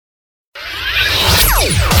You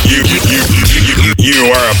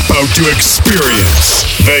are about to experience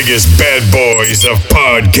Vegas bad boys of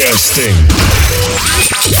podcasting.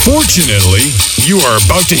 Fortunately, you are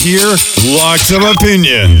about to hear lots of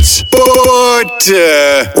opinions, but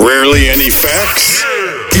rarely any facts.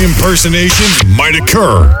 Impersonations might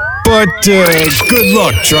occur, but good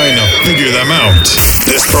luck trying to figure them out.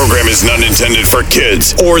 This program is not intended for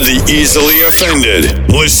kids or the easily offended.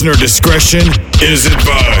 Listener discretion is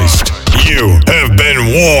advised. You have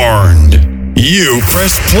been warned. You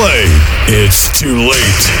pressed play. It's too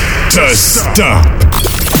late to stop.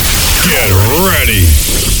 Get ready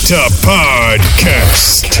to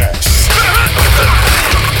podcast.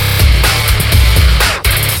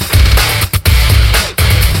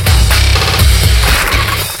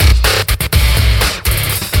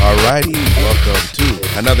 Alrighty, welcome to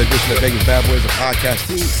another edition of Vegas Bad Boys of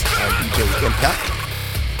Podcasting. I'm DJ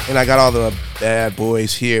Impact, and I got all the bad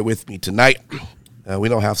boys here with me tonight. We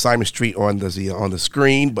don't have Simon Street on the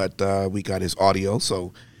screen, but we got his audio,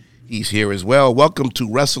 so he's here as well. Welcome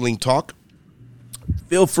to Wrestling Talk.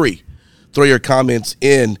 Feel free, throw your comments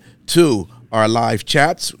in to our live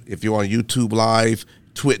chats. If you're on YouTube Live,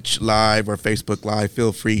 Twitch Live, or Facebook Live,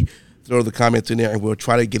 feel free, throw the comments in there, and we'll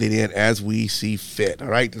try to get it in as we see fit. All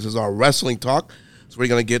right, this is our Wrestling Talk, so we're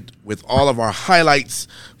going to get with all of our highlights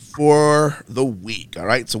for the week. All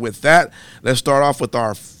right, so with that, let's start off with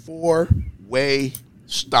our four-way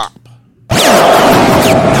stop.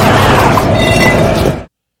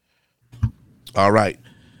 All right,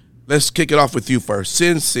 let's kick it off with you first.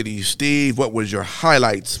 Sin City Steve, what was your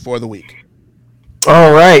highlights for the week?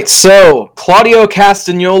 All right, so Claudio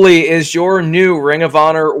Castagnoli is your new Ring of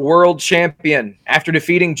Honor World Champion after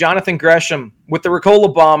defeating Jonathan Gresham with the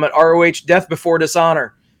Ricola Bomb at ROH Death Before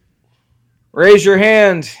Dishonor. Raise your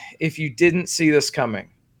hand if you didn't see this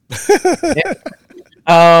coming. It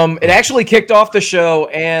actually kicked off the show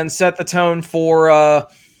and set the tone for,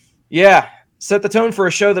 set the tone for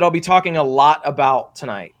a show that I'll be talking a lot about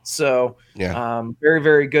tonight. So, very,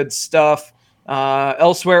 very good stuff.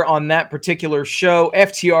 Elsewhere on that particular show,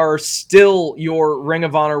 FTR still your Ring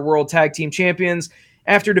of Honor World Tag Team Champions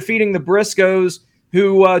after defeating the Briscoes,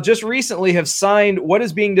 who just recently have signed what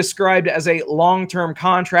is being described as a long-term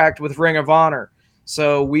contract with Ring of Honor.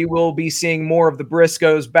 So we will be seeing more of the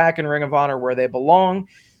Briscoes back in Ring of Honor where they belong.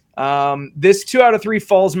 This 2 out of 3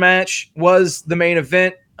 falls match was the main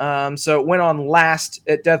event. So it went on last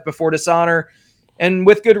at Death Before Dishonor, and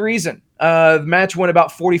with good reason. The match went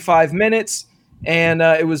about 45 minutes. And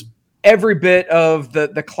it was every bit of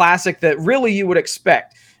the classic that really you would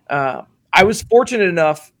expect. I was fortunate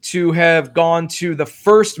enough to have gone to the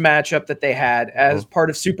first matchup that they had as part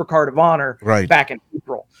of Supercard of Honor back in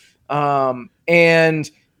April. And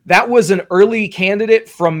that was an early candidate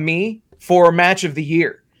from me for Match of the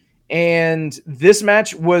Year. And this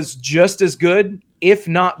match was just as good, if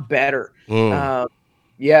not better.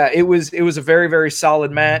 It was a very, very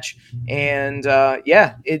solid match. And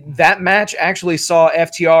that match actually saw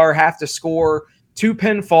FTR have to score 2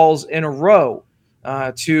 pinfalls in a row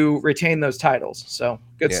to retain those titles. So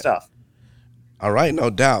good stuff. All right, no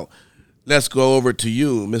doubt. Let's go over to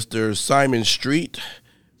you, Mr. Simon Street.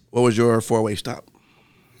 What was your 4-way stop?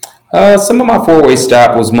 Some of my 4-way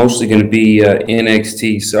stop was mostly going to be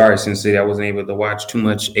NXT. Sorry, Sensei, I wasn't able to watch too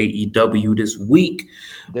much AEW this week.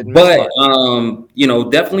 But,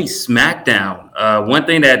 definitely SmackDown. One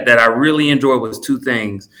thing that I really enjoyed was 2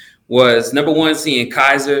 things. Was, number one, seeing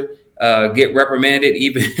Kaiser get reprimanded,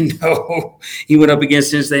 even though he went up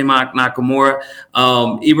against Shinsuke Nakamura.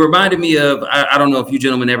 It reminded me of, I don't know if you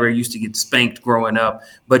gentlemen ever used to get spanked growing up,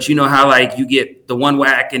 but you know how like you get the one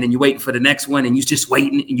whack and then you waiting for the next one and you just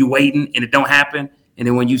waiting and it don't happen. And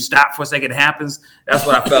then when you stop for a second, it happens. That's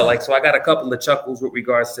what I felt like. So I got a couple of chuckles with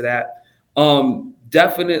regards to that.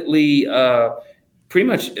 Definitely pretty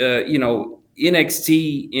much,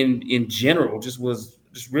 NXT in general was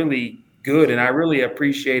just really good. And I really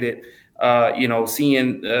appreciated,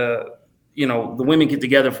 seeing, the women get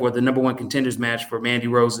together for the number 1 contenders match for Mandy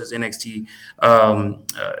Rose's NXT,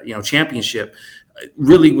 championship. It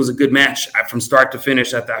really was a good match from start to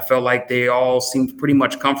finish. I felt like they all seemed pretty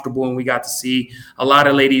much comfortable, and we got to see a lot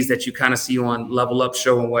of ladies that you kind of see on Level Up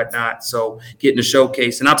show and whatnot. So getting to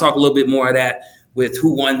showcase, and I'll talk a little bit more of that with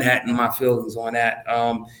who won that and my feelings on that.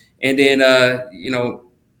 And then,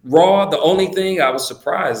 Raw, the only thing I was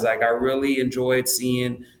surprised, like I really enjoyed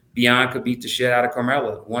seeing Bianca beat the shit out of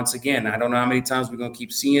Carmella. Once again, I don't know how many times we're going to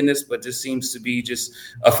keep seeing this, but this seems to be just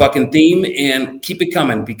a fucking theme, and keep it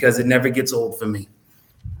coming because it never gets old for me.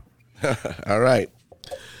 All right.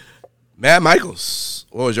 Matt Michaels,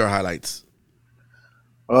 what was your highlights?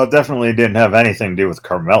 Well, it definitely didn't have anything to do with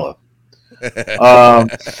Carmella.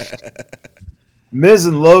 Miz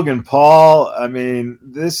and Logan Paul, I mean,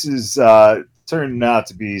 this is turning out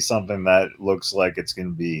to be something that looks like it's going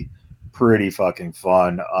to be pretty fucking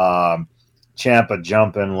fun. Ciampa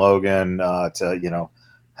jumping Logan to,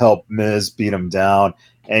 help Miz beat him down.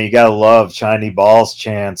 And you got to love Chinese balls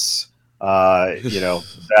chants, and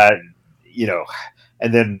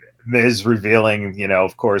then Miz revealing,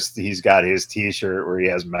 of course, he's got his t-shirt where he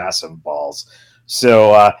has massive balls.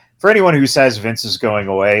 So for anyone who says Vince is going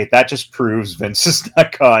away, that just proves Vince is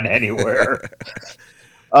not gone anywhere.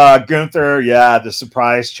 Gunther, the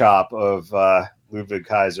surprise chop of Ludwig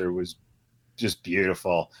Kaiser was just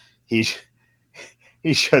beautiful. He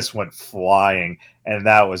just went flying, and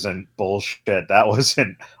that wasn't bullshit. That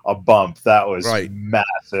wasn't a bump. That was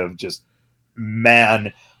massive, just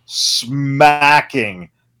man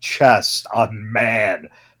smacking chest on man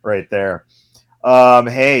right there.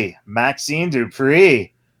 Hey, Maxine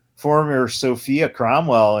Dupree, former Sophia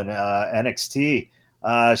Cromwell in NXT.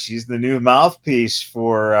 She's the new mouthpiece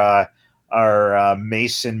for our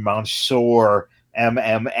Mason Mansour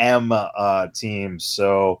MMM team.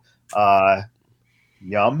 So,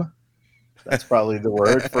 yum. That's probably the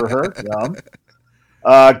word for her. Yum.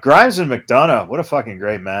 Grimes and McDonough. What a fucking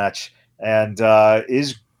great match. And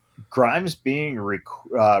is Grimes being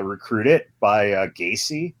recruited by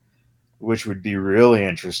Gacy, which would be really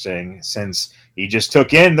interesting since he just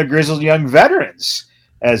took in the grizzled young veterans,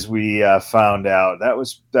 as we found out. That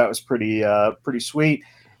was pretty sweet.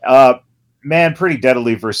 Man, Pretty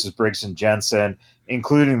Deadly versus Briggs and Jensen,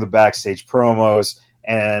 including the backstage promos,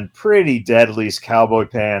 and Pretty Deadly's cowboy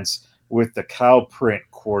pants with the cow print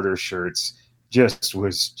quarter shirts just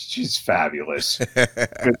fabulous.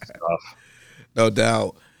 Good stuff. No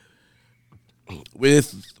doubt.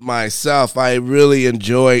 With myself, I really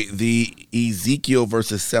enjoyed the Ezekiel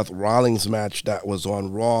versus Seth Rollins match that was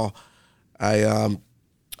on Raw. I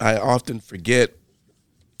often forget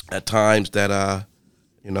at times that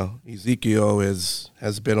Ezekiel has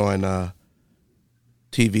been on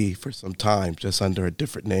TV for some time, just under a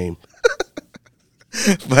different name.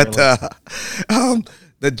 But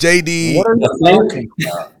the JD, what are you talking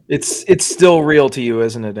about? It's still real to you,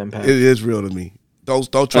 isn't it, Impact? It is real to me.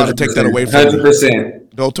 Don't try to take that away from 100%. me.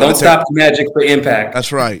 Don't stop the magic for Impact.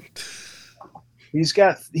 That's right. He's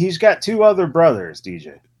got two other brothers,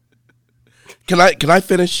 DJ. Can I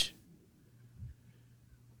finish?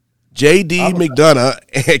 JD McDonough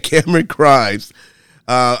and Cameron Grimes.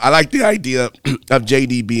 I like the idea of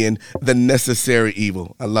JD being the necessary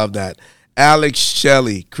evil. I love that. Alex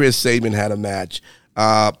Shelley, Chris Sabin had a match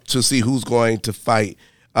to see who's going to fight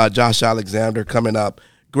Josh Alexander coming up.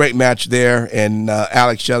 Great match there, and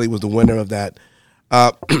Alex Shelley was the winner of that.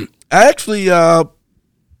 I actually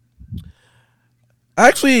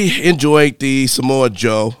enjoyed the Samoa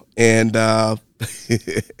Joe and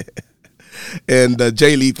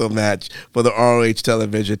Jay Lethal match for the ROH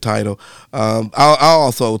television title. I'll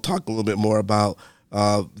also talk a little bit more about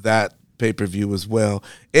that pay-per-view as well.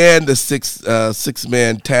 And the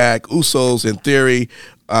six-man tag, Usos in Theory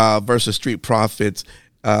versus Street Profits.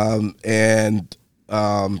 Oh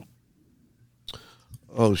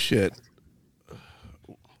shit.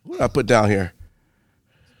 What did I put down here?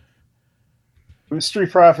 It was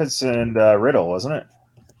Street Profits and Riddle, wasn't it?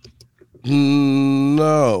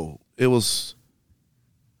 No. It was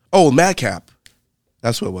Madcap.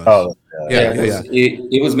 That's what it was. Oh,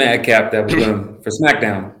 It was Madcap that was going for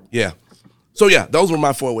SmackDown. Yeah. So yeah, those were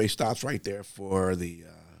my four-way stops right there for the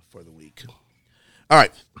week. All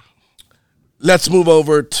right. Let's move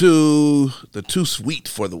over to the Too Sweet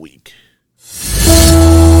for the week.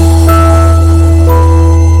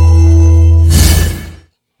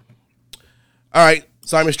 All right,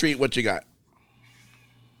 Simon Street, what you got?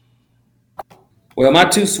 Well, my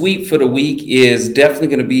Too Sweet for the week is definitely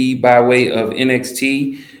going to be by way of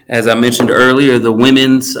NXT. As I mentioned earlier, the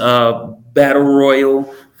women's battle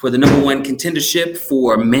royal for the number one contendership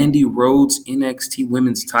for Mandy Rhodes' NXT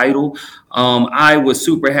women's title. I was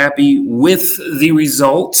super happy with the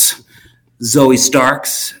results. Zoe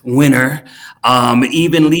Stark's winner.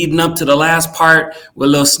 Even leading up to the last part with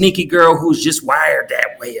a little sneaky girl who's just wired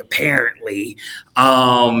that way, apparently.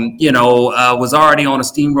 Was already on a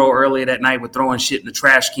steamroll earlier that night with throwing shit in the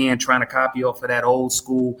trash can, trying to copy off of that old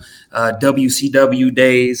school WCW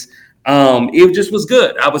days. It just was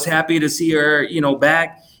good. I was happy to see her,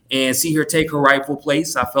 back and see her take her rightful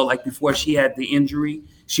place. I felt like before she had the injury,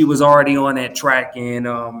 she was already on that track. And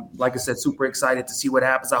like I said, super excited to see what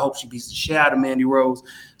happens. I hope she beats the shit out of Mandy Rose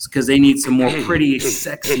because they need some more pretty,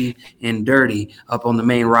 sexy, and dirty up on the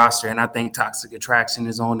main roster. And I think Toxic Attraction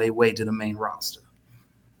is on their way to the main roster.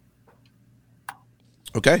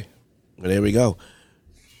 Okay. Well, there we go.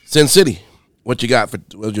 Sin City, what you got for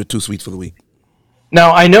what's your 2 sweets for the week?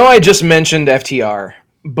 Now, I know I just mentioned FTR,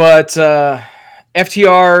 but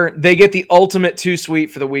FTR, they get the ultimate 2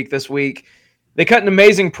 sweet for the week this week. They cut an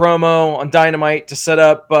amazing promo on Dynamite to set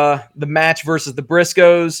up the match versus the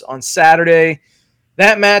Briscoes on Saturday.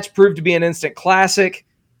 That match proved to be an instant classic.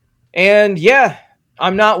 And yeah,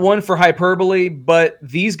 I'm not one for hyperbole, but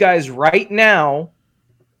these guys right now,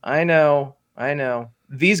 I know,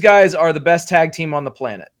 these guys are the best tag team on the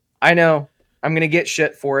planet. I know, I'm going to get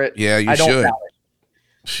shit for it. Yeah, you I don't should. doubt it.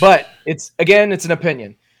 But it's an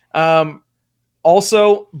opinion.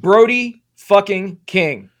 Also, Brody fucking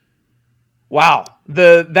King. Wow.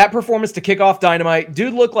 That performance to kick off Dynamite,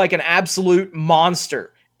 dude looked like an absolute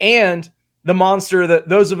monster. And the monster that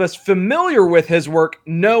those of us familiar with his work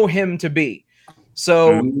know him to be.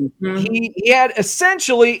 So he had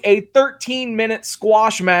essentially a 13-minute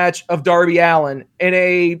squash match of Darby Allin in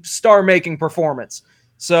a star-making performance.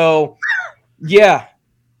 So, yeah.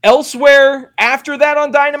 Elsewhere after that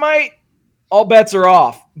on Dynamite, all bets are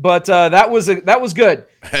off. But that was good.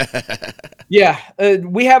 Yeah,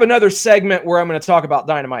 we have another segment where I'm going to talk about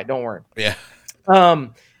Dynamite. Don't worry. Yeah.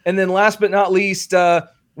 And then last but not least,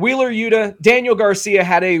 Wheeler Yuta, Daniel Garcia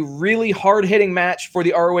had a really hard-hitting match for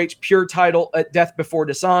the ROH Pure title at Death Before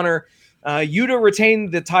Dishonor. Yuta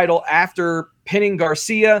retained the title after pinning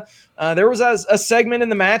Garcia. There was a segment in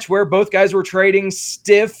the match where both guys were trading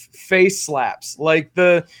stiff face slaps, like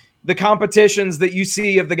the competitions that you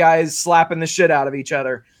see of the guys slapping the shit out of each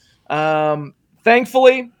other.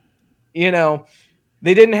 Thankfully,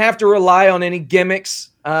 they didn't have to rely on any gimmicks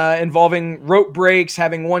involving rope breaks,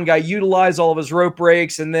 having one guy utilize all of his rope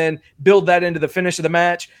breaks and then build that into the finish of the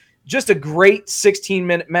match. Just a great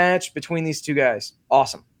 16-minute match between these two guys.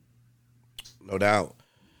 Awesome. No doubt.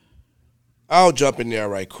 I'll jump in there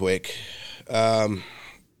right quick.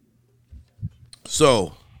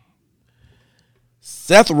 So,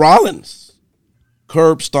 Seth Rollins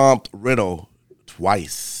curb stomped Riddle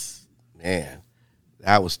twice. Man,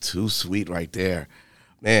 that was too sweet right there.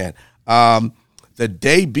 Man, the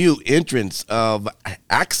debut entrance of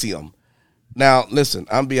Axiom. Now, listen,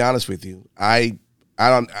 I'm be honest with you. I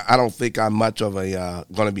don't think I'm much of a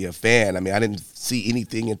going to be a fan. I mean, I didn't see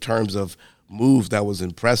anything in terms of moves that was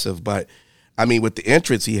impressive, but I mean, with the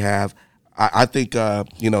entrance he have, I think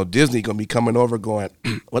Disney gonna be coming over, going,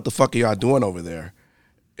 "What the fuck are y'all doing over there?"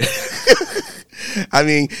 I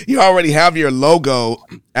mean, you already have your logo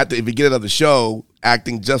at the beginning of the show,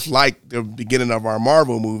 acting just like the beginning of our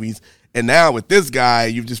Marvel movies. And now with this guy,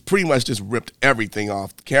 you've just pretty much just ripped everything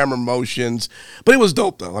off. Camera motions. But it was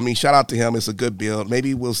dope, though. I mean, shout out to him. It's a good build.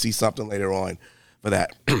 Maybe we'll see something later on for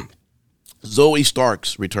that. Zoe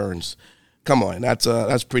Starks returns. Come on. That's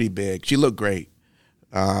pretty big. She looked great.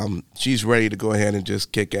 She's ready to go ahead and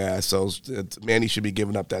just kick ass. So Manny should be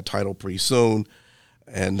giving up that title pretty soon.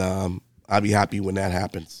 And I'll be happy when that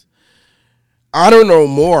happens. Honor No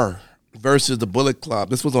More versus the Bullet Club.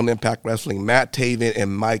 This was on Impact Wrestling. Matt Taven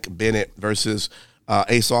and Mike Bennett versus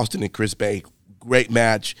Ace Austin and Chris Bay. Great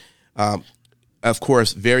match. Of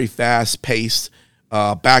course, very fast-paced,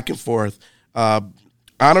 back and forth.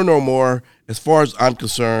 Honor No More, as far as I'm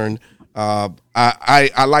concerned,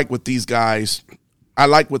 I like what these guys, I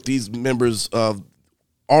like what these members of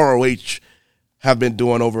ROH have been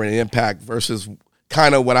doing over in Impact versus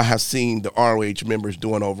kind of what I have seen the ROH members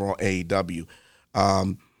doing over on AEW.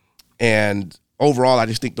 And overall, I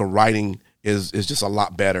just think the writing is just a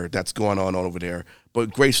lot better that's going on over there.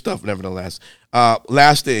 But great stuff, nevertheless.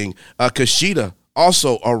 Last thing, Kushida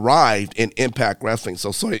also arrived in Impact Wrestling.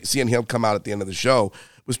 So seeing him come out at the end of the show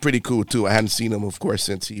was pretty cool, too. I hadn't seen him, of course,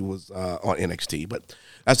 since he was on NXT. But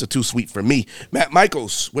that's a too sweet for me. Matt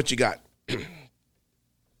Michaels, what you got?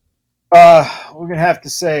 We're going to have to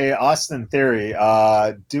say Austin Theory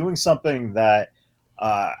doing something that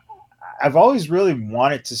I've always really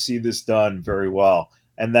wanted to see this done very well,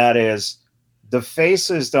 and that is the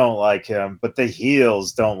faces don't like him, but the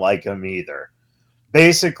heels don't like him either.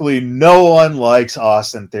 Basically, no one likes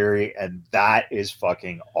Austin Theory, and that is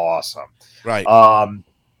fucking awesome. Right.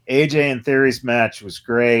 AJ and Theory's match was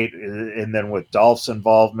great, and then with Dolph's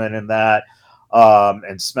involvement in that,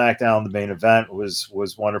 and SmackDown, the main event,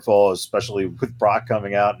 was wonderful, especially with Brock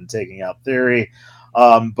coming out and taking out Theory.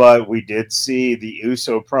 But we did see the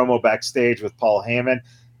Uso promo backstage with Paul Heyman.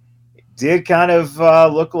 It did kind of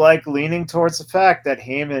look like leaning towards the fact that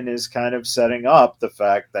Heyman is kind of setting up the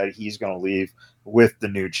fact that he's going to leave with the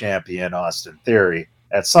new champion, Austin Theory,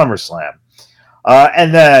 at SummerSlam.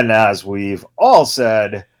 And then, as we've all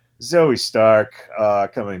said, Zoe Stark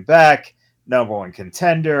coming back, number one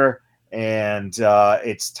contender. And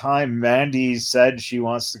it's time. Mandy said she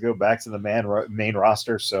wants to go back to the main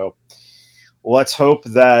roster. So let's hope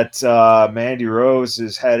that Mandy Rose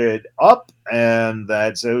is headed up and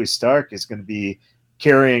that Zoe Stark is going to be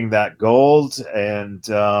carrying that gold. And,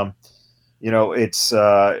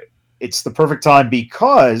 it's the perfect time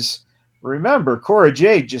because, remember, Cora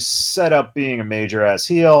Jade just set up being a major-ass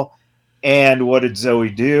heel. And what did Zoe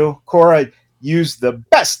do? Cora used the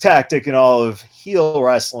best tactic in all of heel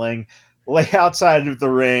wrestling, lay outside of the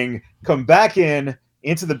ring, come back into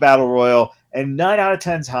the battle royal, and 9 out of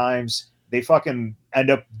 10 times they fucking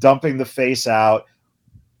end up dumping the face out.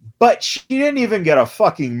 But she didn't even get a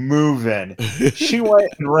fucking move in. She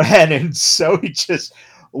went and ran, and Zoe just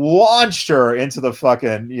launched her into the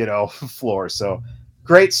fucking, floor. So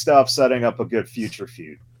great stuff, setting up a good future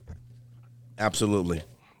feud. Absolutely.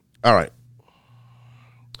 All right.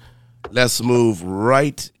 Let's move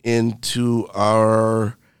right into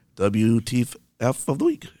our WTF of the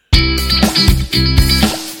week.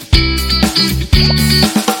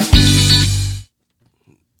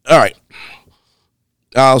 All right.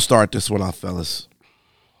 I'll start this one off, fellas.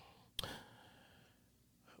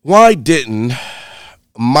 Why didn't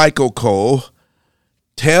Michael Cole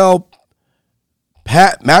tell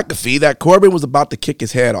Pat McAfee that Corbin was about to kick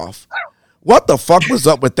his head off? What the fuck was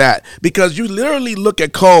up with that? Because you literally look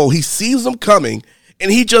at Cole, he sees them coming,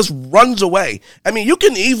 and he just runs away. I mean, you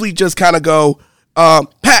can easily just kind of go,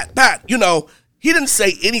 Pat, he didn't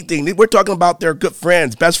say anything. We're talking about their good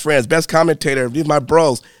friends, best commentator. These my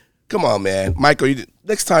bros. Come on, man. Michael,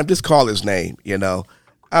 next time, just call his name,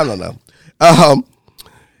 I don't know.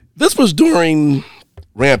 This was during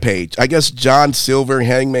Rampage. I guess John Silver,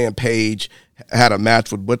 Hangman Page had a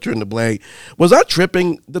match with Butcher and the Blade. Was I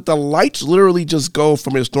tripping that the lights literally just go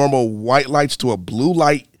from its normal white lights to a blue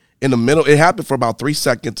light in the middle? It happened for about 3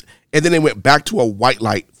 seconds, and then it went back to a white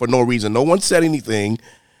light for no reason. No one said anything.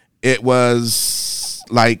 It was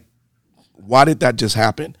like, why did that just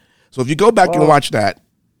happen? So if you go back and watch that.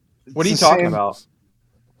 What are you talking about?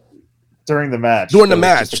 During the match. During the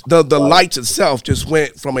match, the lights itself just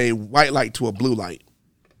went from a white light to a blue light.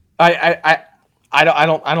 I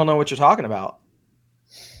don't know what you're talking about.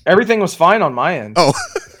 Everything was fine on my end. Oh.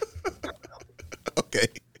 Okay.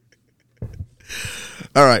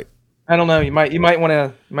 All right. I don't know. You might want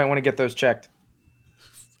to get those checked.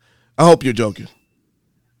 I hope you're joking.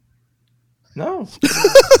 No.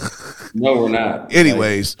 No, we're not.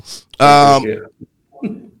 Anyways. Okay.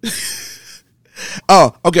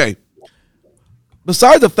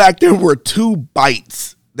 Besides the fact there were 2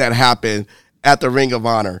 bites that happened at the Ring of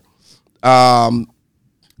Honor.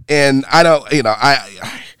 And I don't,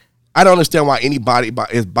 I don't understand why anybody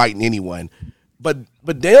is biting anyone, but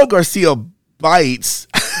Daniel Garcia bites.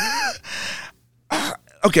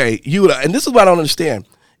 Okay, Yuta, and this is what I don't understand.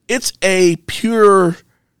 It's a pure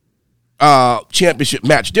championship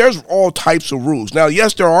match. There's all types of rules. Now,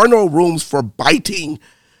 yes, there are no rules for biting,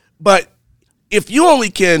 but if you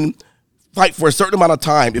only can fight for a certain amount of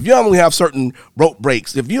time, if you only have certain rope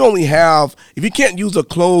breaks, if you can't use a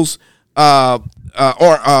close or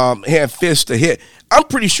hand fist to hit, I'm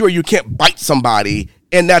pretty sure you can't bite somebody,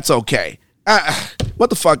 and that's okay.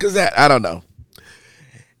 What the fuck is that? I don't know.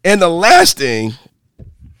 And the last thing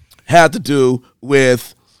had to do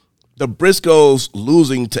with the Briscoes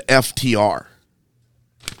losing to FTR.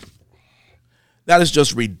 That is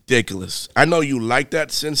just ridiculous. I know you like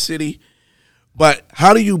that, Sin City, but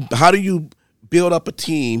how do you build up a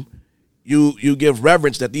team? You give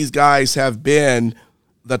reverence that these guys have been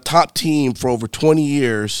the top team for over 20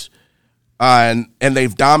 years, and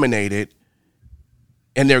they've dominated,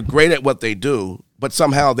 and they're great at what they do, but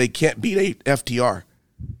somehow they can't beat FTR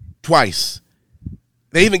twice.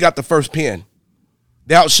 They even got the first pin.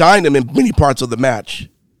 They outshined them in many parts of the match.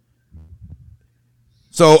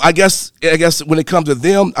 So I guess when it comes to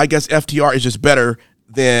them, I guess FTR is just better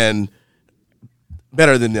than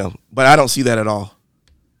them, but I don't see that at all.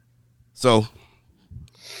 So,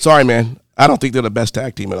 sorry, man. I don't think they're the best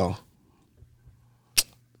tag team at all.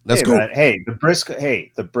 That's cool. Man,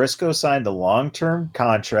 the Briscoe signed a long-term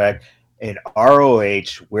contract in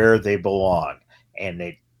ROH where they belong, and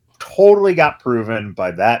they totally got proven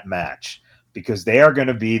by that match because they are going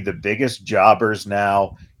to be the biggest jobbers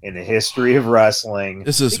now in the history of wrestling.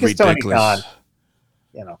 This is ridiculous.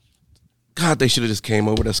 God, they should have just came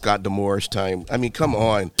over to Scott D'Amore's time. I mean, come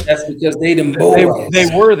on. That's because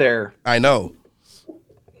they were there. I know.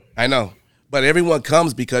 But everyone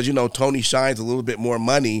comes because, Tony shines a little bit more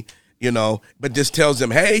money, but just tells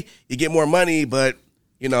them, hey, you get more money, but,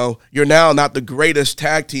 you're now not the greatest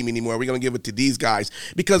tag team anymore. We're going to give it to these guys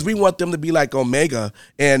because we want them to be like Omega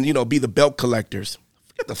and, be the belt collectors.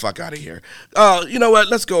 Get the fuck out of here. You know what?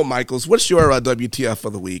 Let's go, Michaels. What's your WTF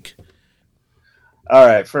for the week? All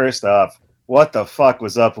right, first off, what the fuck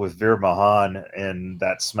was up with Veer Mahan in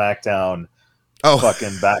that SmackDown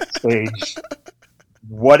fucking backstage?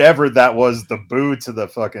 Whatever that was, the boo to the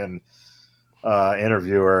fucking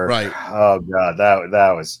interviewer. Right. Oh, God,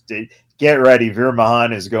 that was... Get ready. Veer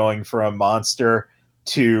Mahan is going from monster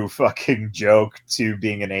to fucking joke to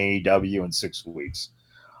being an AEW in 6 weeks.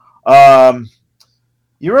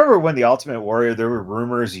 You remember when the Ultimate Warrior, there were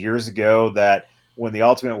rumors years ago that when the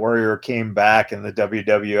Ultimate Warrior came back in the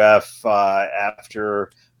WWF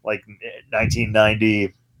after like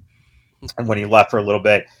 1990, and when he left for a little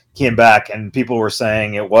bit, came back and people were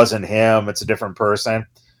saying it wasn't him, it's a different person.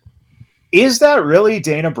 Is that really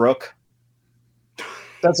Dana Brooke?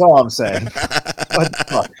 That's all I'm saying. What the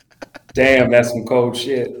fuck? Damn, that's some cold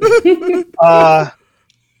shit.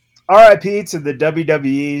 RIP to the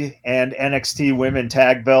WWE and NXT women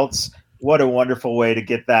tag belts. What a wonderful way to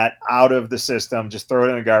get that out of the system. Just throw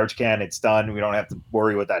it in a garbage can. It's done. We don't have to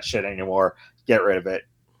worry with that shit anymore. Get rid of it.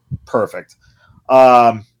 Perfect.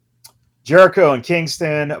 Jericho and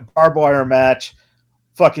Kingston, barbed wire match.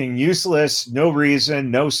 Fucking useless. No reason.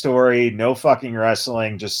 No story. No fucking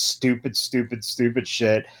wrestling. Just stupid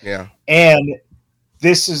shit. Yeah. And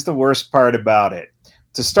this is the worst part about it.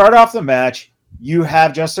 To start off the match, you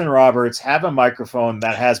have Justin Roberts have a microphone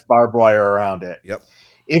that has barbed wire around it. Yep.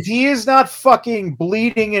 If he is not fucking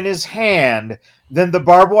bleeding in his hand, then the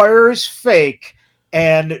barbed wire is fake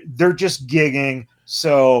and they're just gigging.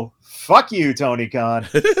 So fuck you, Tony Khan.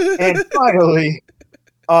 And finally,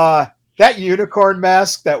 that unicorn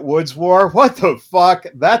mask that Woods wore, what the fuck?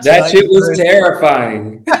 That shit was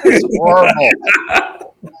terrifying. That was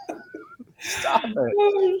horrible. Stop it.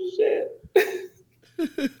 Oh,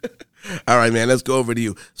 shit. All right, man, let's go over to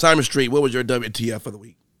you. Simon Street, what was your WTF for the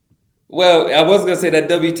week? Well, I was going to say that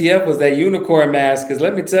WTF was that unicorn mask, because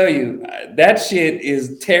let me tell you, that shit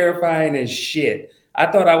is terrifying as shit.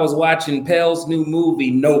 I thought I was watching Pell's new movie,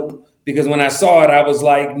 Nope, because when I saw it, I was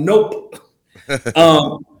like, nope.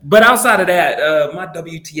 But outside of that, my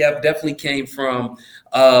WTF definitely came from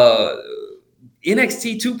NXT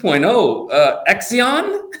 2.0,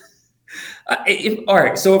 Axion. All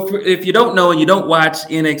right, so if you don't know and you don't watch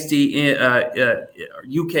NXT,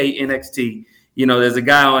 UK NXT, you know, there's a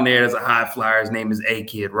guy on there, there's a high flyer, his name is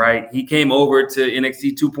A-Kid, right? He came over to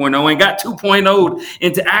NXT 2.0 and got 2.0'd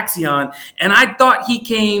into Axion, and I thought he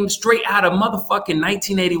came straight out of motherfucking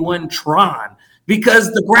 1981 Tron.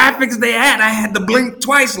 Because the graphics they had, I had to blink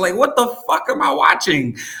twice. Like, what the fuck am I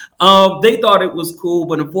watching? They thought it was cool,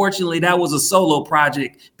 but unfortunately, that was a solo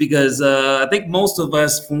project because I think most of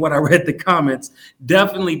us, from what I read the comments,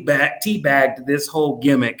 definitely teabagged this whole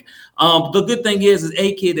gimmick. The good thing is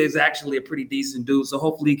A-Kid is actually a pretty decent dude, so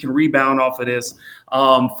hopefully he can rebound off of this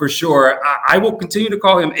for sure. I will continue to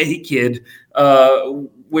call him A-Kid,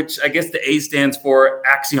 which I guess the A stands for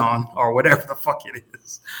Axion or whatever the fuck it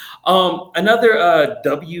is. Another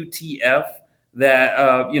WTF that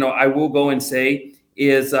I will go and say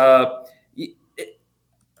is I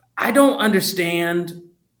don't understand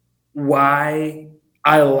why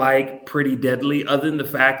I like Pretty Deadly, other than the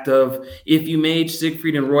fact of if you made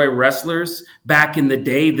Siegfried and Roy wrestlers back in the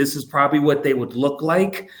day, this is probably what they would look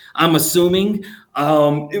like, I'm assuming.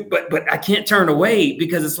 But I can't turn away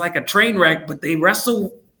because it's like a train wreck, but they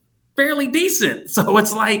wrestle fairly decent. So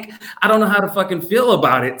it's like, I don't know how to fucking feel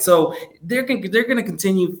about it. So they're going to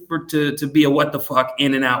continue to be a what the fuck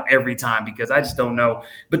in and out every time because I just don't know.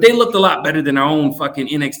 But they looked a lot better than our own fucking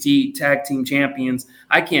NXT tag team champions.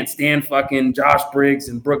 I can't stand fucking Josh Briggs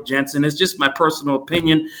and Brooke Jensen. It's just my personal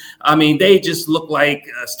opinion. I mean, they just look like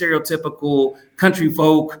stereotypical country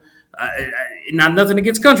folk. Not nothing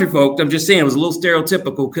against country folk. I'm just saying it was a little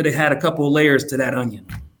stereotypical. Could have had a couple of layers to that onion.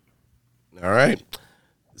 All right.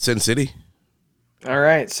 Sin City. All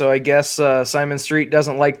right, so I guess Simon Street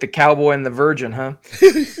doesn't like the Cowboy and the Virgin, huh?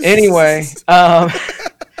 Anyway,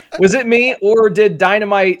 was it me or did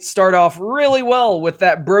Dynamite start off really well with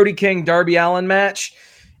that Brody King Darby Allin match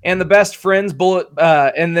and the Best Friends Bullet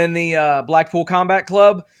and then the Blackpool Combat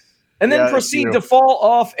Club and then proceed to fall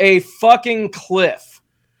off a fucking cliff?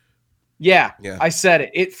 Yeah, I said it.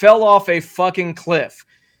 It fell off a fucking cliff.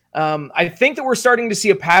 I think that we're starting to see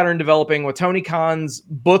a pattern developing with Tony Khan's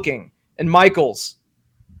booking and Michaels.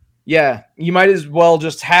 Yeah, you might as well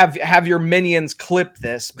just have your minions clip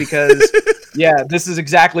this because, this is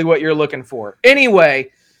exactly what you're looking for.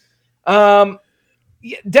 Anyway,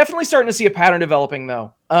 definitely starting to see a pattern developing,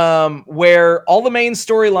 though, where all the main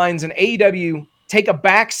storylines in AEW take a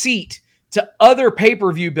back seat to other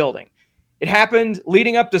pay-per-view building. It happened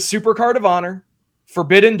leading up to Supercard of Honor,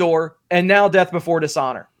 Forbidden Door, and now Death Before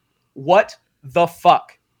Dishonor. What the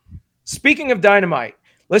fuck? Speaking of Dynamite,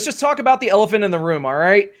 let's just talk about the elephant in the room, all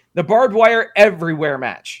right? The Barbed Wire Everywhere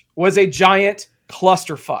match was a giant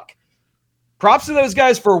clusterfuck. Props to those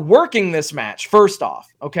guys for working this match, first off,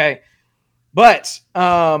 okay? But,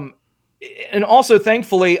 and also,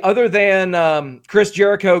 thankfully, other than Chris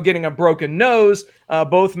Jericho getting a broken nose,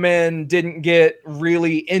 both men didn't get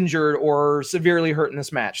really injured or severely hurt in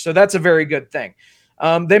this match. So that's a very good thing.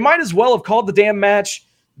 They might as well have called the damn match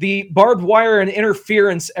the Barbed Wire and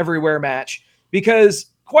Interference Everywhere match, because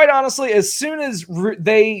quite honestly, as soon as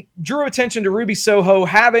they drew attention to Ruby Soho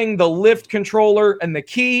having the lift controller and the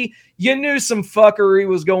key, you knew some fuckery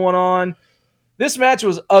was going on. This match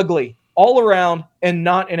was ugly all around and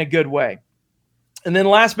not in a good way. And then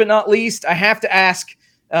last but not least, I have to ask,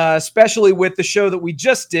 especially with the show that we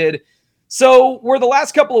just did, so were the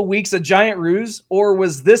last couple of weeks a giant ruse, or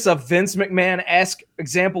was this a Vince McMahon-esque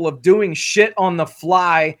example of doing shit on the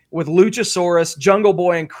fly with Luchasaurus, Jungle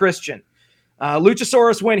Boy, and Christian?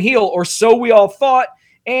 Luchasaurus went heel, or so we all thought,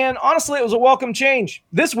 and honestly, it was a welcome change.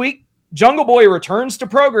 This week, Jungle Boy returns to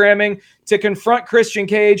programming to confront Christian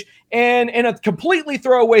Cage, and in a completely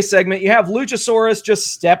throwaway segment, you have Luchasaurus just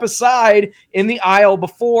step aside in the aisle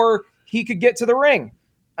before he could get to the ring.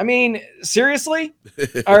 I mean, seriously?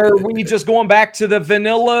 Are we just going back to the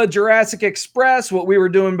vanilla Jurassic Express, what we were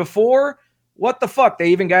doing before? What the fuck? They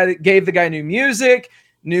even gave the guy new music,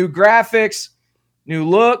 new graphics, new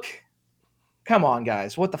look. Come on,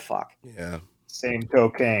 guys. What the fuck? Yeah. Same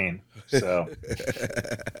cocaine. So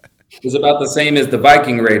It was about the same as the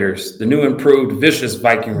Viking Raiders, the new improved vicious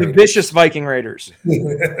Viking Raiders. The vicious Viking Raiders.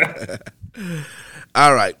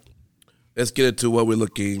 All right. Let's get into what we're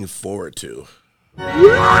looking forward to.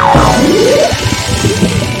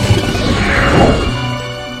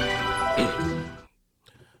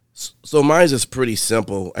 So mine's is pretty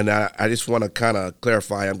simple, and I just want to kind of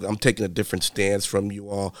clarify. I'm taking a different stance from you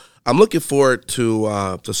all. I'm looking forward to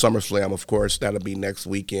SummerSlam, of course. That'll be next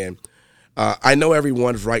weekend. I know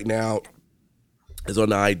everyone right now is on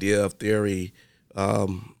the idea of Theory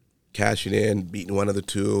cashing in, beating one of the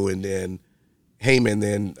two, and then Heyman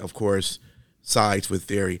then, of course, sides with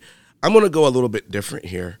Theory. I'm going to go a little bit different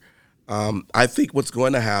here. I think what's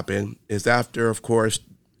going to happen is after, of course,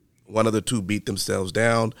 one of the two beat themselves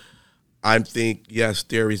down, I think, yes,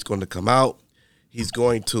 Theory's going to come out. He's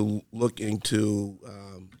going to look into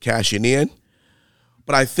cashing in.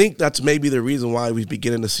 But I think that's maybe the reason why we're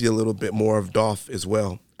beginning to see a little bit more of Dolph as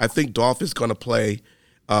well. I think Dolph is going to play,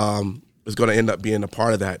 is going to end up being a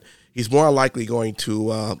part of that. He's more likely going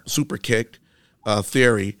to super kick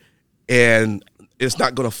Theory, and it's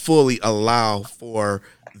not going to fully allow for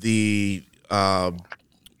the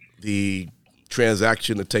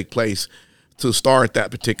transaction to take place to start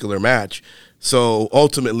that particular match. So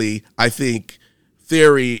ultimately, I think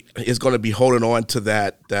Theory is going to be holding on to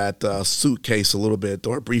that suitcase a little bit,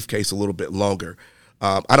 or briefcase a little bit longer.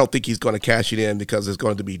 I don't think he's going to cash it in because it's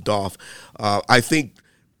going to be Dolph. I think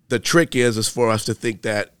the trick is for us to think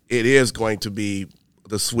that it is going to be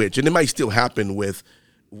the switch, and it might still happen with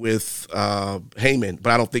Heyman,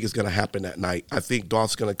 but I don't think it's going to happen that night. I think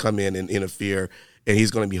Dolph's going to come in and interfere, and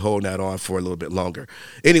he's going to be holding that on for a little bit longer.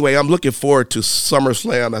 Anyway, I'm looking forward to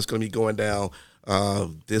SummerSlam. That's going to be going down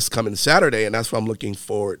this coming Saturday, and that's what I'm looking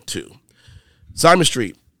forward to. Simon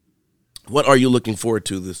Street, what are you looking forward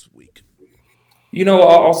to this week? You know,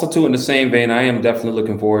 also, too, in the same vein, I am definitely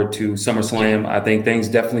looking forward to SummerSlam. I think things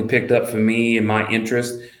definitely picked up for me and my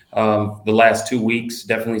interest the last 2 weeks,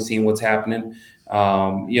 definitely seeing what's happening.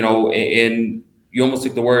 You know, and you almost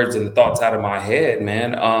took the words and the thoughts out of my head,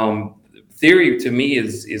 man. Theory to me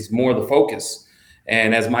is more the focus.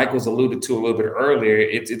 And as Michael's alluded to a little bit earlier,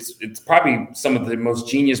 it's probably some of the most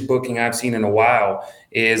genius booking I've seen in a while.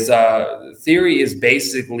 Is Theory is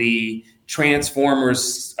basically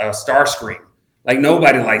Transformers Starscream. Like,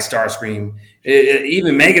 nobody likes Starscream.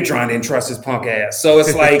 Even Megatron didn't trust his punk ass. So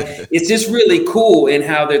it's like, it's just really cool in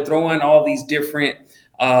how they're throwing all these different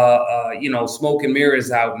smoke and mirrors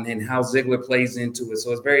out, and how Ziggler plays into it.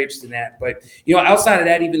 So it's very interesting that. But, you know, outside of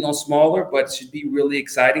that, even though smaller, but should be really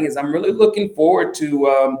exciting, is I'm really looking forward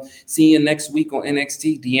to seeing next week on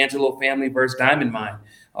NXT, D'Angelo family versus Diamond Mine.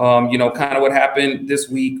 Kind of what happened this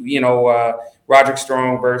week, Roderick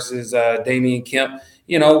Strong versus Damian Kemp.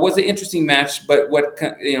 It was an interesting match, but what,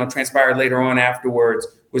 transpired later on afterwards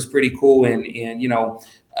was pretty cool. And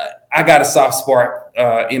I got a soft spot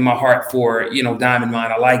in my heart for, Diamond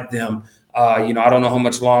Mine. I like them. I don't know how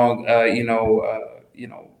much long, they're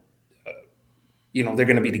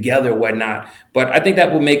going to be together or whatnot. But I think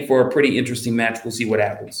that will make for a pretty interesting match. We'll see what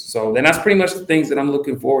happens. So then that's pretty much the things that I'm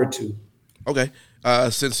looking forward to. Okay.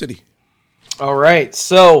 Sin City. All right.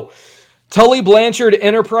 So Tully Blanchard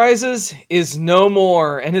Enterprises is no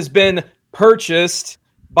more and has been purchased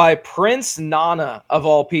by Prince Nana, of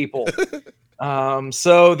all people.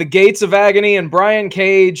 So the Gates of Agony and Brian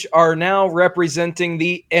Cage are now representing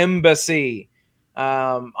the Embassy.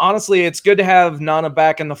 Honestly, it's good to have Nana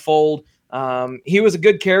back in the fold. He was a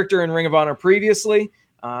good character in Ring of Honor previously.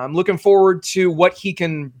 I'm looking forward to what he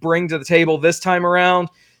can bring to the table this time around.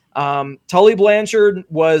 Tully Blanchard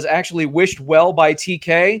was actually wished well by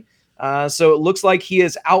TK. So it looks like he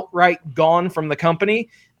is outright gone from the company.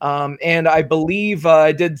 And I believe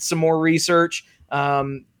I did some more research.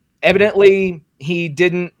 Evidently, he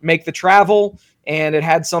didn't make the travel, and it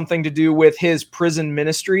had something to do with his prison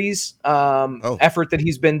ministries effort that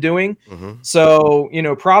he's been doing. Mm-hmm. So,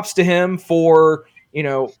 props to him for,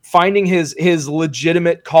 finding his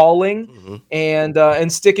legitimate calling mm-hmm.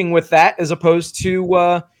 and sticking with that as opposed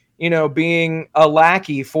to, being a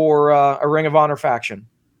lackey for a Ring of Honor faction.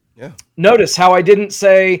 Yeah. Notice how I didn't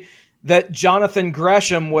say that Jonathan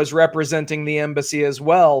Gresham was representing the Embassy as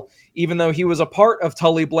well, even though he was a part of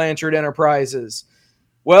Tully Blanchard Enterprises.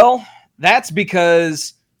 Well, that's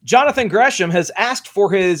because Jonathan Gresham has asked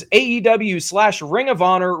for his AEW/Ring of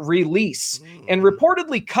Honor release and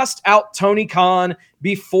reportedly cussed out Tony Khan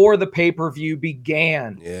before the pay-per-view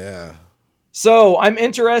began. Yeah. So I'm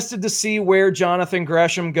interested to see where Jonathan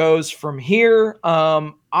Gresham goes from here.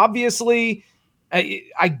 Obviously,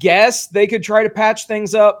 I guess they could try to patch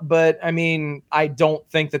things up, but I don't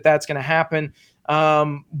think that that's going to happen.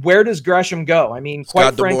 Where does Gresham go?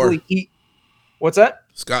 Quite frankly, what's that?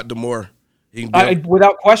 Scott D'Amore. He can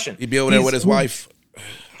without question. He'd be over there with his wife.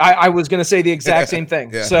 I was going to say the exact same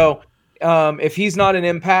thing. Yeah. So if he's not an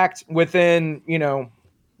Impact within,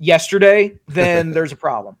 yesterday, then there's a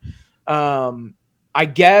problem. I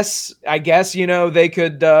guess, they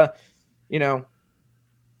could,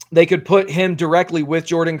 they could put him directly with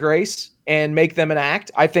Jordan Grace and make them an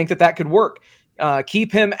act. I think that could work.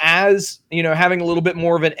 Keep him as, having a little bit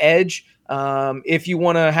more of an edge. If you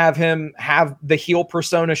want to have him have the heel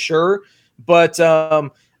persona, sure. But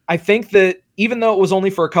I think that even though it was only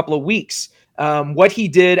for a couple of weeks, what he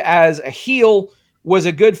did as a heel was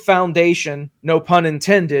a good foundation, no pun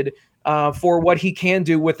intended, for what he can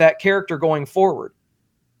do with that character going forward.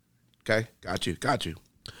 Okay, got you.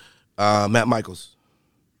 Matt Michaels.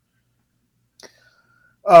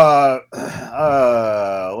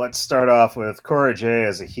 Let's start off with Cora Jay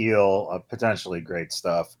as a heel, potentially great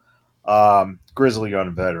stuff. Grizzly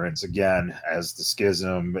Young Veterans again as the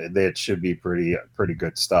Schism. That should be pretty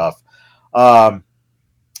good stuff.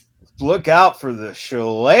 Look out for the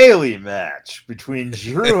Shillelagh match between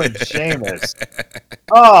Drew and Sheamus.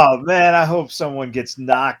 Oh man, I hope someone gets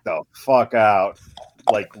knocked the fuck out,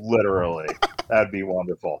 like literally. That'd be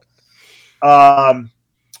wonderful. I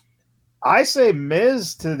say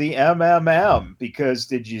Miz to the MMM because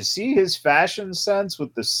did you see his fashion sense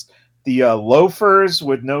with the loafers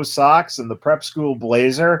with no socks and the prep school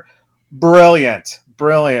blazer? Brilliant,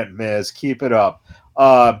 Miz. Keep it up.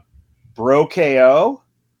 Bro KO.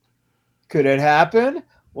 Could it happen?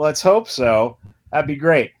 Let's hope so. That'd be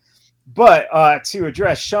great. But to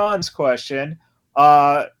address Sean's question,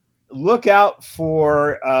 look out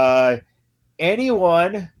for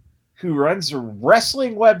anyone who runs a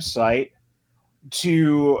wrestling website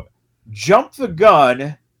to jump the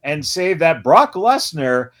gun and say that Brock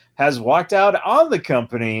Lesnar has walked out on the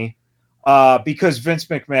company because Vince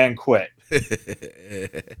McMahon quit.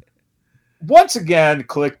 Once again,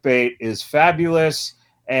 clickbait is fabulous.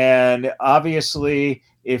 And obviously,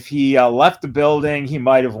 if he left the building, he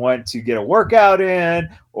might have went to get a workout in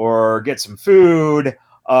or get some food.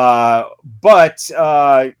 But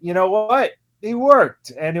you know what? He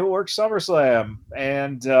worked, and it worked SummerSlam.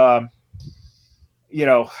 And,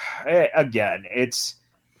 again, it's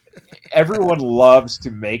everyone loves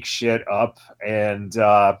to make shit up. And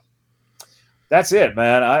that's it,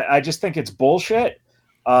 man. I just think it's bullshit.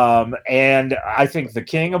 And I think the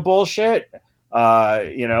king of bullshit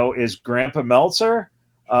is Grandpa Meltzer.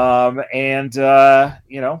 And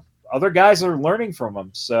other guys are learning from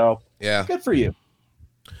him. So yeah, good for you.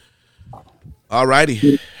 All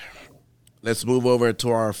righty. Let's move over to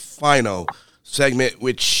our final segment,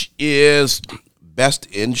 which is Best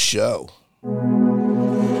in Show.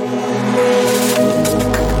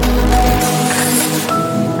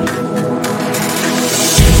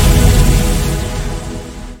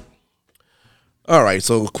 All right,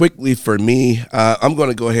 so quickly for me, I'm going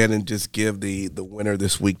to go ahead and just give the winner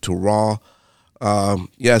this week to Raw. Bianca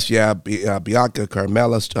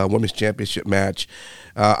Carmella's Women's Championship match.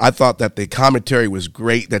 I thought that the commentary was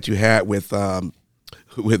great that you had with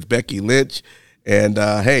Becky Lynch, And,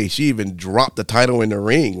 hey, she even dropped the title in the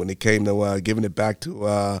ring when it came to giving it back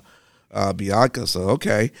to Bianca. So,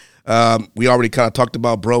 okay. We already kind of talked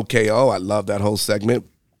about Bro KO. I love that whole segment.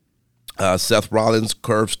 Seth Rollins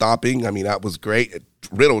curve stopping. I mean, that was great.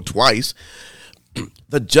 Riddle twice.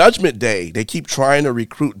 The Judgment Day, they keep trying to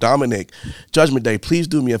recruit Dominic. Judgment Day, please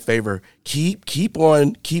do me a favor. Keep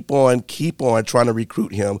on trying to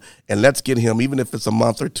recruit him, and let's get him, even if it's a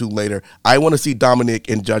month or two later. I want to see Dominic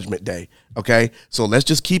in Judgment Day, okay? So let's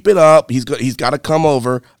just keep it up. He's got to come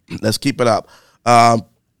over. Let's keep it up.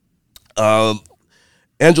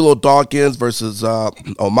 Angelo Dawkins versus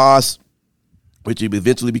Omos, which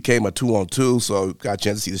eventually became a 2-on-2, so got a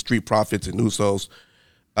chance to see the Street Profits and Usos.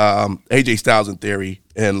 AJ Styles in Theory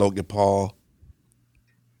and Logan Paul.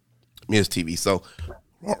 Miz TV. So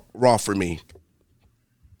Raw for me.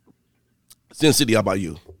 Sin City, how about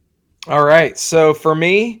you? All right. So for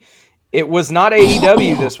me, it was not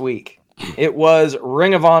AEW this week. It was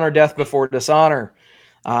Ring of Honor Death Before Dishonor.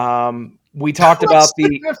 We talked about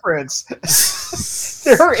the difference.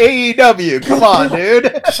 They're AEW. Come on, dude.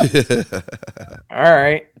 All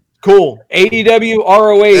right. Cool. AEW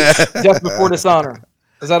ROH Death Before Dishonor.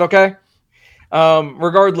 Is that okay?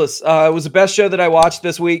 Regardless, it was the best show that I watched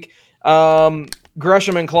this week.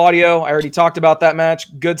 Gresham and Claudio, I already talked about that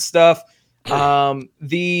match. Good stuff.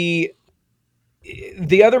 The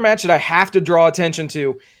other match that I have to draw attention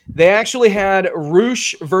to, they actually had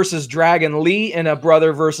Roosh versus Dragon Lee in a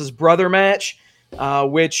brother versus brother match,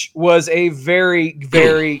 which was a very,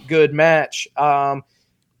 very good match.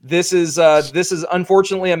 This is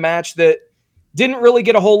unfortunately a match that didn't really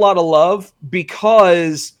get a whole lot of love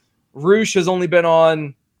because Roosh has only been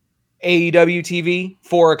on AEW TV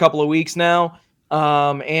for a couple of weeks now.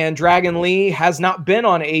 And Dragon Lee has not been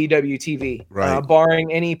on AEW TV, right.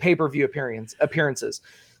 Barring any pay-per-view appearances.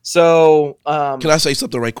 So, can I say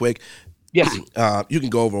something right quick? Yes. You can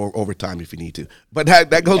go over time if you need to. But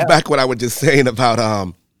that goes back what I was just saying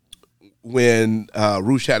about when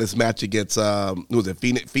Roosh had his match against was it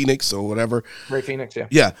Phoenix or whatever? Ray Phoenix, yeah.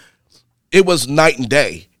 Yeah. It was night and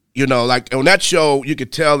day. You know, like on that show, you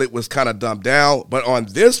could tell it was kind of dumbed down. But on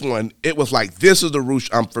this one, it was like, this is the Roosh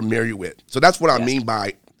I'm familiar with. So that's what I mean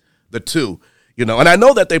by the two. You know, and I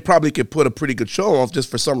know that they probably could put a pretty good show on, just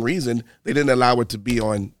for some reason they didn't allow it to be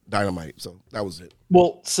on Dynamite. So that was it.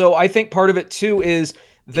 Well, so I think part of it too is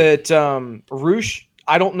that Roosh,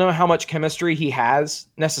 I don't know how much chemistry he has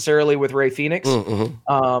necessarily with Ray Phoenix.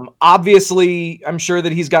 Mm-hmm. Obviously, I'm sure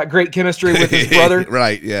that he's got great chemistry with his brother.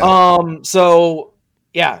 Right, yeah.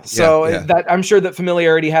 That I'm sure that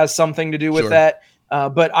familiarity has something to do with that.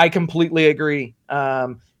 But I completely agree.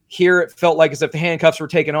 Here it felt like as if the handcuffs were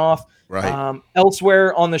taken off. Right.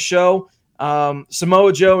 Elsewhere on the show,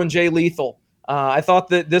 Samoa Joe and Jay Lethal. I thought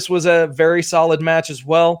that this was a very solid match as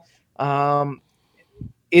well.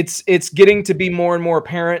 It's getting to be more and more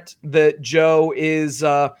apparent that Joe is,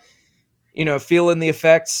 feeling the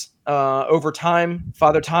effects over time.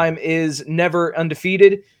 Father Time is never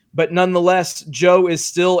undefeated, but nonetheless, Joe is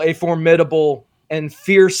still a formidable and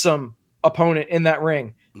fearsome opponent in that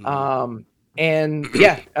ring.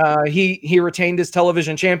 He retained his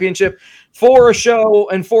television championship for a show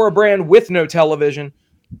and for a brand with no television.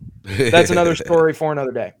 That's another story for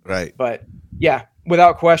another day. Right. But yeah,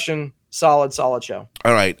 without question, solid show.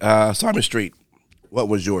 All right. Simon Street, what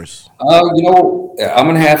was yours? I'm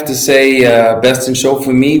going to have to say best in show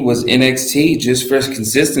for me was NXT, just for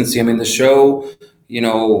consistency. I mean, the show,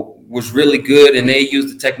 was really good, and they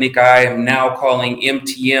used the technique I am now calling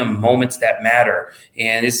MTM, moments that matter.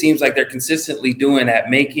 And it seems like they're consistently doing that,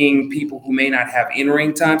 making people who may not have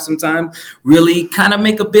in-ring time sometimes really kind of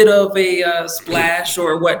make a bit of a splash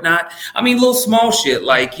or whatnot. I mean, little small shit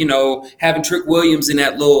like, having Trick Williams in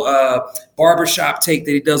that little barbershop take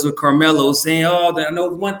that he does with Carmelo, saying, I know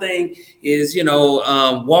one thing is,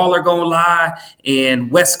 Waller gonna lie and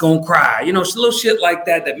West gonna cry. Little shit like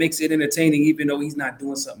that makes it entertaining, even though he's not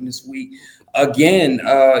doing something this week. Again,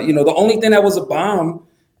 the only thing that was a bomb,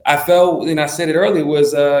 I felt, and I said it earlier,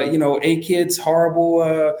 was, A-Kid's horrible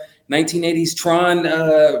 1980s Tron,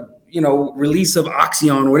 release of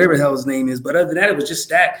Oxyon, or whatever the hell his name is. But other than that, it was just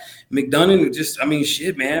that. McDonough,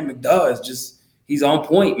 McDuh is just, he's on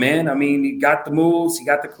point, man. I mean, he got the moves, he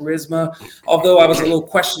got the charisma. Although I was a little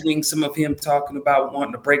questioning some of him talking about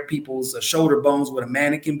wanting to break people's shoulder bones with a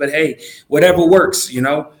mannequin. But hey, whatever works,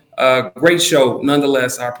 Great show,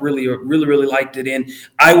 nonetheless. I really, really, really liked it. And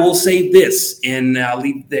I will say this, and I'll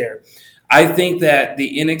leave it there. I think that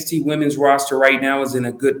the NXT women's roster right now is in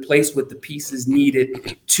a good place with the pieces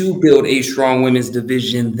needed to build a strong women's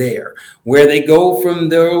division there. Where they go from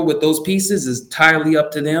there with those pieces is entirely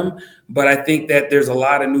up to them. But I think that there's a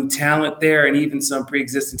lot of new talent there and even some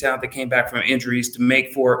pre-existing talent that came back from injuries to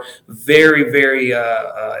make for very, very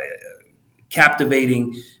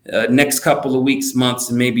captivating next couple of weeks, months,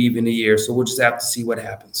 and maybe even a year. So we'll just have to see what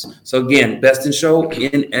happens. So again, Best in Show,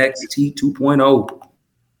 NXT 2.0.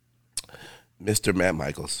 Mr. Matt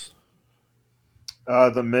Michaels.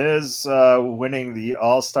 The Miz winning the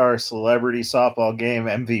All-Star Celebrity Softball Game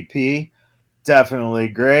MVP. Definitely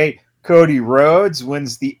great. Cody Rhodes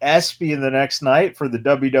wins the ESPY the next night for the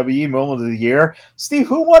WWE Moment of the Year. Steve,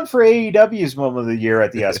 who won for AEW's Moment of the Year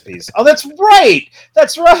at the ESPYs? Oh, that's right.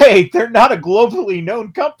 That's right. They're not a globally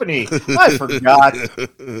known company. I forgot.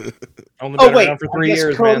 Only been around for 3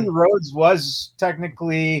 years, Cody man. Rhodes was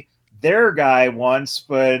technically their guy once,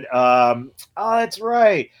 but that's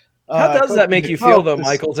right. How does Cody that make you feel, though, McCoke is-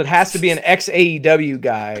 Michaels? It has to be an ex-AEW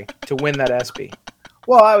guy to win that ESPY.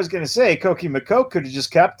 Well, I was going to say Koki McCoke could have just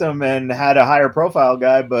kept him and had a higher profile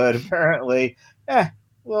guy, but apparently,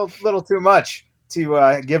 little too much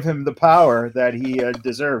to give him the power that he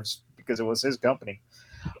deserves because it was his company.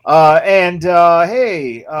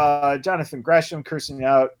 Hey, Jonathan Gresham cursing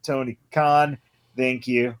out Tony Khan. Thank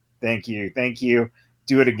you.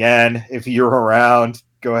 Do it again if you're around.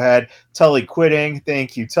 Go ahead. Tully quitting.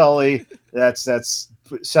 Thank you, Tully. That's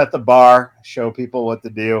set the bar. Show people what to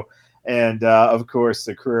do. And, of course,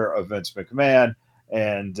 the career of Vince McMahon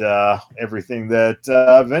and everything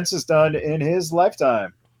that Vince has done in his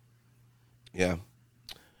lifetime. Yeah.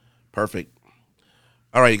 Perfect.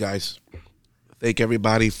 All right, you guys. Thank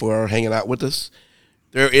everybody for hanging out with us.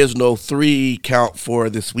 There is no 3 count for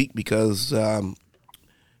this week because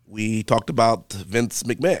we talked about Vince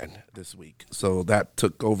McMahon this week. So that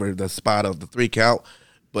took over the spot of the 3 count,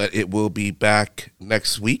 but it will be back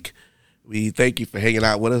next week. We thank you for hanging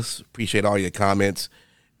out with us. Appreciate all your comments.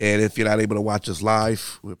 And if you're not able to watch us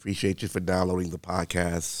live, we appreciate you for downloading the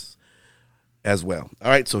podcast as well. All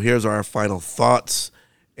right, so here's our final thoughts.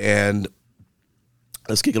 And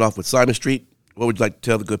let's kick it off with Simon Street. What would you like to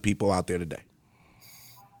tell the good people out there today?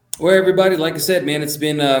 Well, everybody, like I said, man, it's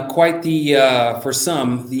been quite the, for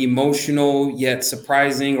some, the emotional yet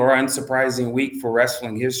surprising or unsurprising week for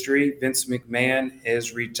wrestling history. Vince McMahon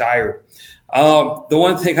is retired. The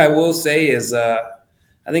one thing I will say is I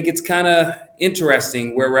think it's kind of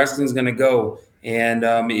interesting where wrestling's going to go. And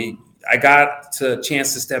I got a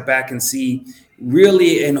chance to step back and see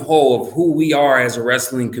really in whole of who we are as a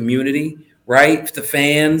wrestling community, right? The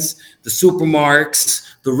fans, the super marks,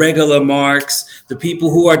 the regular marks, the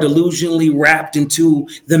people who are delusionally wrapped into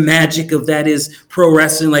the magic of that is pro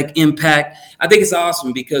wrestling, like Impact. I think it's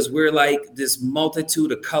awesome because we're like this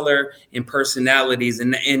multitude of color and personalities.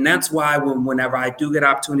 And that's why whenever I do get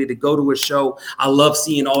opportunity to go to a show, I love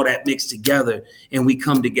seeing all that mixed together and we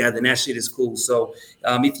come together and that shit is cool. So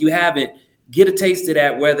if you haven't, get a taste of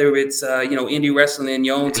that, whether it's, indie wrestling in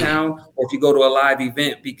your own town or if you go to a live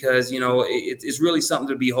event, because, it's really something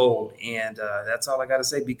to behold. And that's all I got to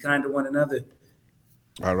say. Be kind to one another.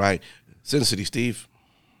 All right. Sin City Steve.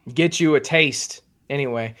 Get you a taste.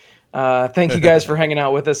 Anyway, thank you guys for hanging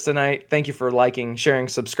out with us tonight. Thank you for liking, sharing,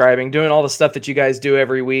 subscribing, doing all the stuff that you guys do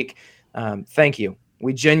every week. Thank you.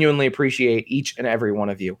 We genuinely appreciate each and every one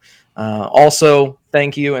of you. Also,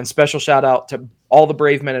 thank you and special shout out to all the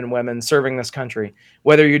brave men and women serving this country.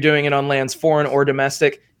 Whether you're doing it on lands foreign or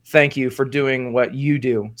domestic, thank you for doing what you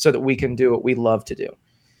do so that we can do what we love to do.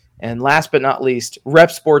 And last but not least,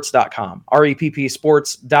 repsports.com, REPP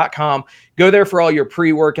sports.com. Go there for all your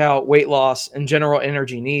pre-workout, weight loss, and general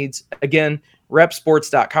energy needs. Again,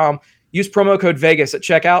 repsports.com. Use promo code Vegas at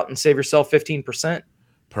checkout and save yourself 15%.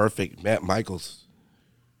 Perfect. Matt Michaels.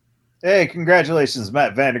 Hey, congratulations,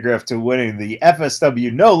 Matt Vandergrift, to winning the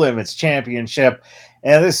FSW No Limits Championship.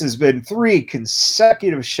 And this has been 3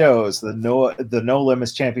 consecutive shows. The No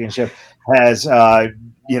Limits Championship has,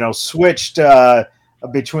 switched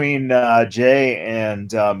between Jay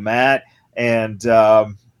and Matt. And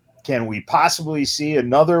can we possibly see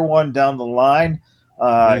another one down the line?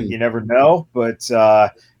 You never know. But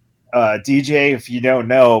DJ, if you don't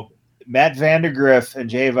know, Matt Vandergrift and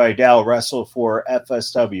Jay Vidal wrestle for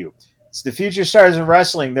FSW. It's the future stars of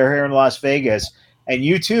wrestling. They're here in Las Vegas, and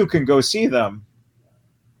you too can go see them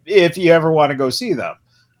if you ever want to go see them.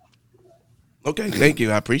 Okay, thank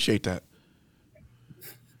you. I appreciate that.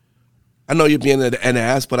 I know you're being an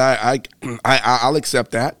ass, but I'll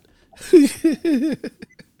accept that.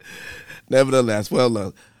 Nevertheless, well,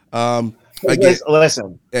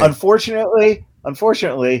 listen. Yeah.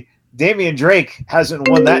 Unfortunately, Damian Drake hasn't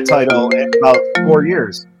won that title in about 4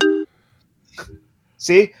 years.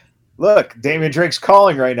 See? Look, Damian Drake's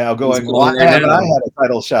calling right now, going, why haven't I had a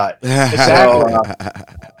title shot? Exactly.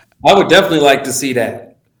 I would definitely like to see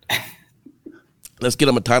that. Let's get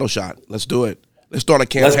him a title shot. Let's do it. Let's start a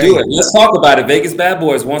campaign. Let's do it. Let's talk about it. Vegas Bad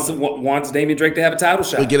Boys wants Damian Drake to have a title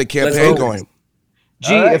shot. We'll get a campaign going.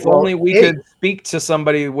 Gee, if only we could speak to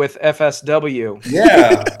somebody with FSW.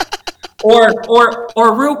 Yeah.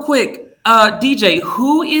 or real quick, DJ,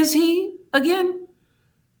 who is he again?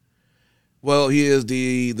 Well, he is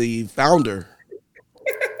the founder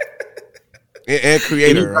and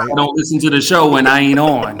creator. Right? I don't listen to the show when I ain't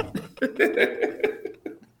on.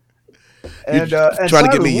 And trying to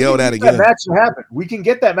get me yelled at again. Match to happen. We can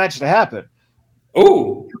get that match to happen.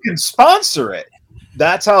 Oh, you can sponsor it.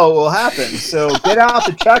 That's how it will happen. So get out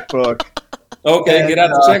the checkbook. Okay, get out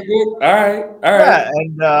the checkbook. All right.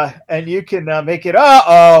 Yeah, and you can make it.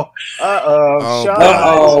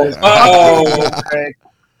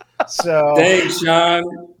 So dang,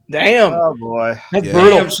 Sean. Damn. Oh boy. That's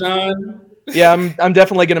brutal. Damn, Sean. Yeah, I'm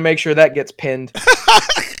definitely gonna make sure that gets pinned.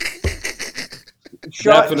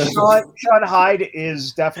 Sean Hyde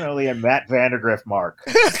is definitely a Matt Vandergriff mark.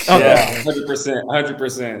 Yeah,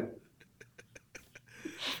 100%.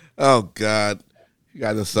 Oh God, you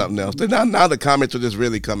guys are something else. Now the comments are just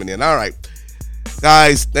really coming in. All right,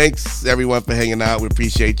 guys, thanks everyone for hanging out. We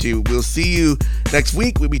appreciate you. We'll see you next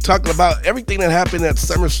week. We'll be talking about everything that happened at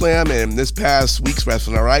SummerSlam and this past week's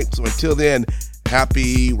wrestling. All right, so until then,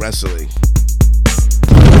 happy wrestling.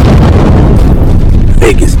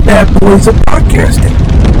 Vegas Bad Boys of Podcasting.